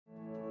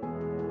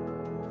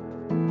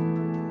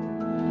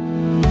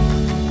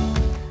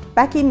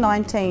Back in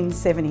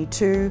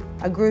 1972,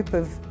 a group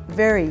of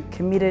very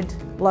committed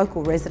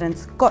local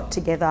residents got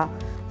together.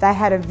 They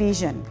had a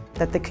vision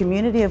that the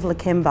community of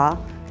Lakemba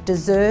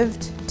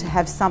deserved to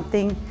have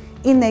something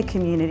in their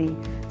community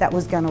that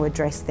was going to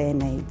address their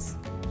needs.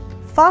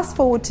 Fast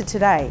forward to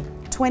today,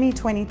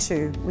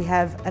 2022, we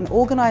have an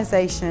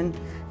organisation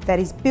that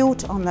is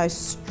built on those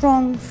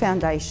strong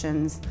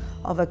foundations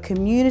of a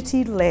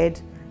community-led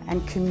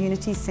and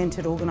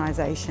community-centred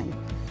organisation.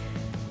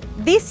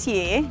 This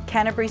year,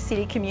 Canterbury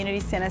City Community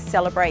Centre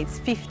celebrates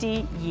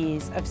 50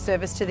 years of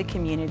service to the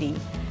community.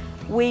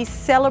 We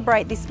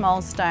celebrate this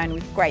milestone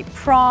with great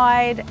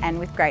pride and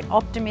with great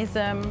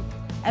optimism,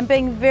 and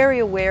being very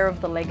aware of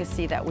the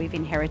legacy that we've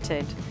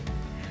inherited.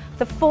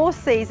 The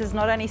 4Cs has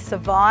not only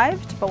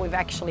survived, but we've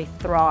actually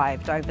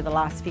thrived over the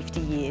last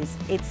 50 years.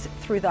 It's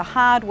through the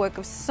hard work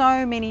of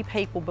so many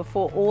people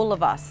before all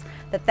of us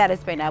that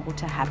has been able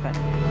to happen.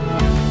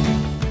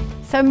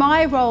 So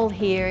my role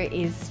here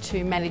is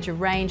to manage a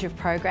range of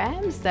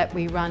programs that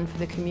we run for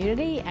the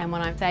community, and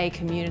when I say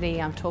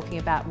community, I'm talking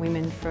about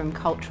women from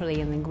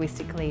culturally and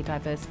linguistically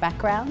diverse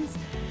backgrounds.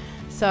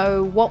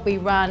 So what we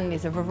run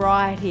is a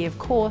variety of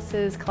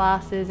courses,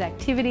 classes,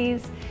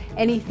 activities,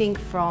 anything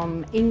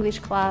from English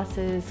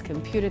classes,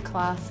 computer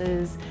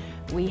classes.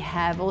 We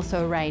have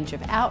also a range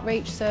of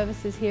outreach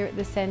services here at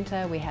the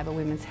centre. We have a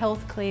women's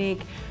health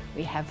clinic,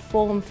 we have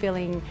form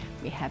filling,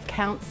 we have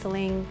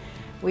counselling.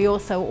 We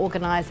also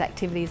organise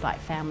activities like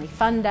Family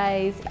Fun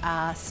Days,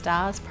 our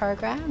STARS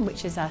program,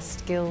 which is our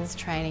Skills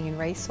Training and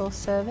Resource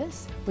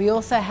Service. We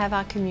also have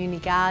our community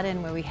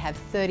garden where we have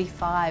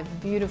 35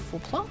 beautiful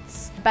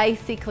plots.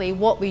 Basically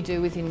what we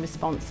do is in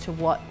response to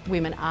what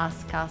women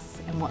ask us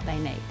and what they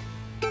need.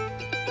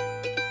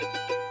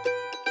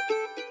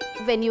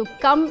 When you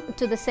come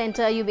to the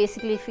centre, you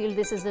basically feel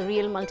this is the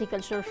real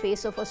multicultural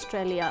face of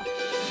Australia.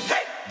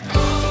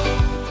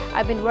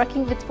 I've been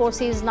working with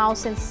 4Cs now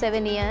since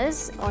 7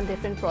 years on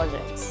different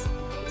projects.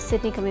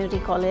 Sydney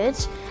Community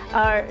College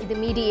are the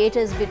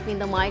mediators between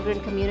the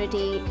migrant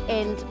community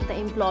and the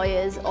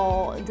employers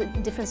or the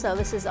different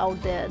services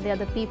out there. They are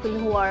the people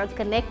who are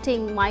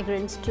connecting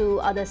migrants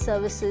to other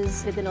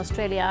services within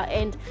Australia,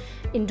 and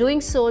in doing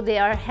so they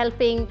are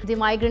helping the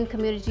migrant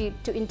community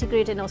to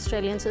integrate in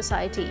Australian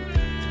society.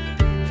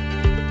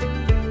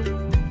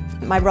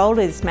 My role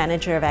is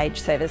Manager of Aged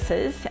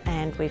Services,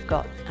 and we've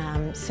got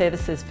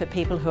services for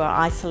people who are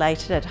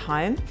isolated at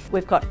home.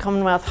 We've got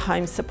Commonwealth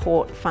Home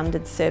Support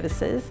funded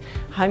services,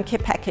 home care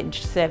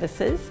package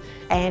services,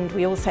 and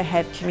we also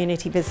have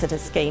community visitor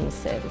scheme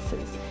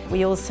services.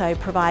 We also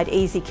provide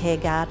easy care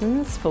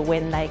gardens for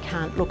when they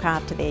can't look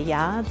after their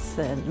yards,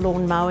 the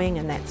lawn mowing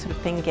and that sort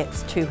of thing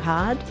gets too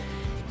hard.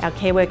 Our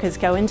care workers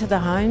go into the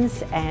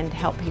homes and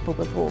help people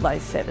with all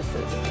those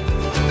services.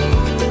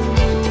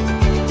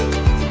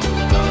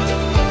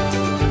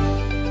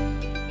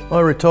 I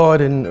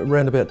retired in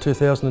around about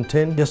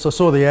 2010. Yes, I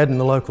saw the ad in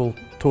the local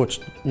Torch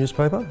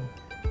newspaper.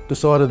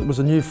 Decided it was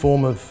a new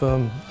form of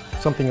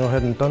something I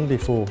hadn't done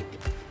before.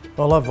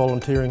 I love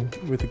volunteering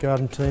with the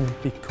garden team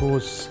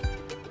because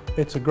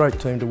it's a great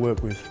team to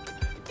work with.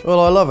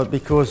 Well, I love it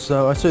because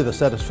I see the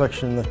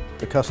satisfaction that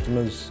the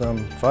customers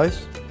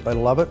face. They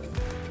love it.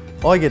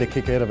 I get a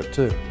kick out of it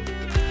too.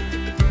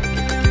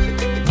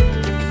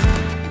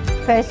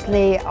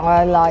 Firstly,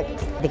 I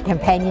like the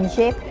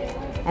companionship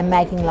and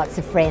making lots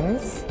of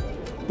friends.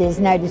 There's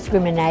no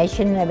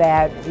discrimination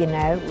about, you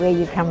know, where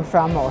you come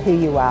from or who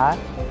you are.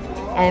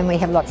 And we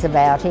have lots of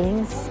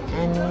outings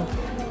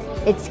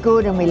and it's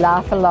good and we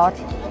laugh a lot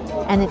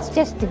and it's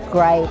just a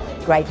great,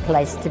 great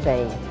place to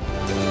be.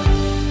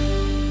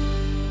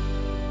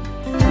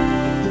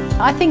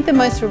 I think the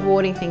most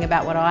rewarding thing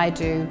about what I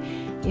do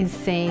is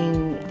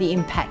seeing the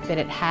impact that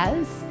it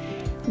has,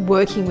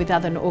 working with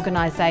other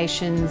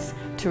organisations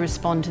to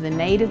respond to the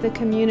need of the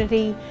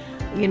community,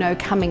 you know,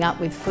 coming up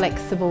with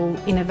flexible,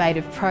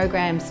 innovative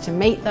programs to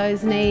meet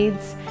those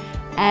needs,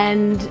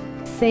 and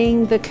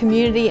seeing the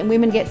community and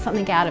women get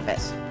something out of it.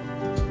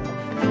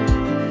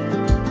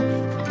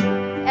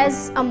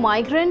 As a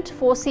migrant,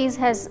 4Cs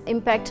has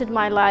impacted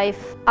my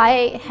life.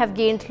 I have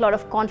gained a lot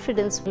of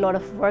confidence, a lot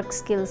of work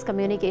skills,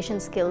 communication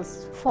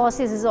skills.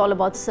 4Cs is all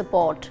about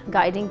support,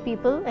 guiding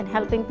people and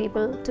helping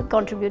people to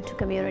contribute to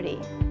community.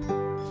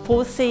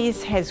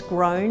 4Cs has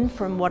grown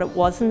from what it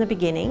was in the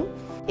beginning.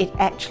 It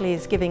actually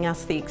is giving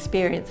us the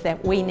experience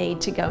that we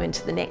need to go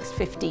into the next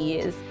 50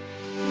 years.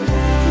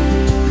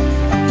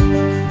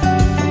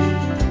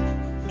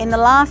 In the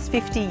last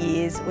 50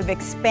 years, we've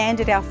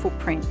expanded our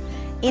footprint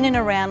in and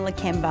around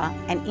Lakemba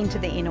and into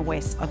the inner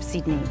west of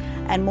Sydney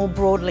and more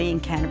broadly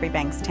in Canterbury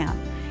Bankstown.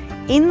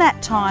 In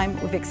that time,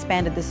 we've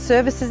expanded the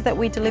services that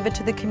we deliver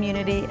to the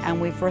community and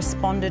we've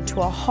responded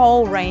to a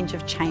whole range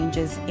of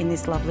changes in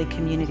this lovely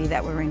community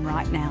that we're in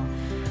right now.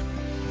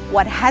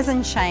 What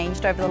hasn't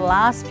changed over the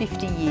last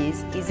 50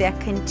 years is our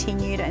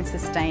continued and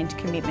sustained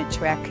commitment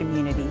to our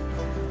community.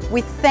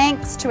 With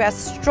thanks to our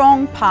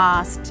strong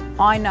past,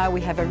 I know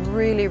we have a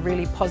really,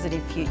 really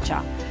positive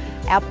future.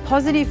 Our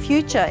positive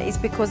future is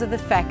because of the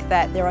fact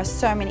that there are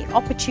so many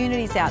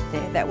opportunities out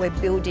there that we're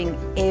building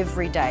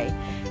every day.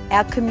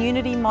 Our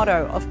community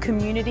motto of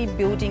community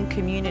building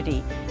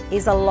community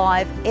is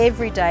alive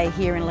every day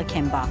here in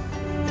Lakemba.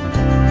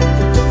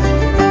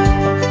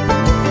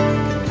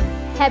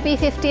 Happy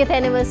 50th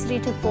anniversary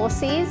to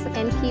 4Cs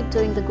and keep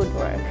doing the good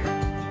work.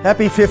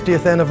 Happy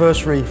 50th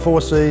anniversary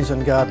 4Cs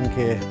and Garden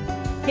Care.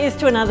 Here's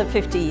to another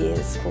 50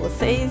 years,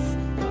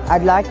 4Cs.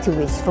 I'd like to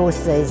wish 4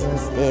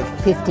 Seasons their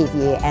 50th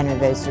year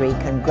anniversary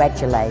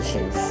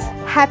congratulations.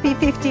 Happy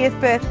 50th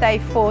birthday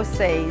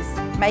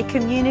 4Cs. May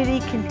community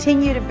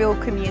continue to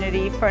build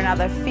community for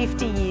another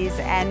 50 years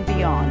and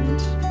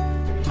beyond.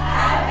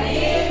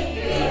 Happy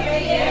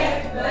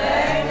 50th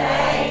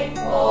birthday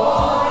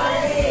 4Cs.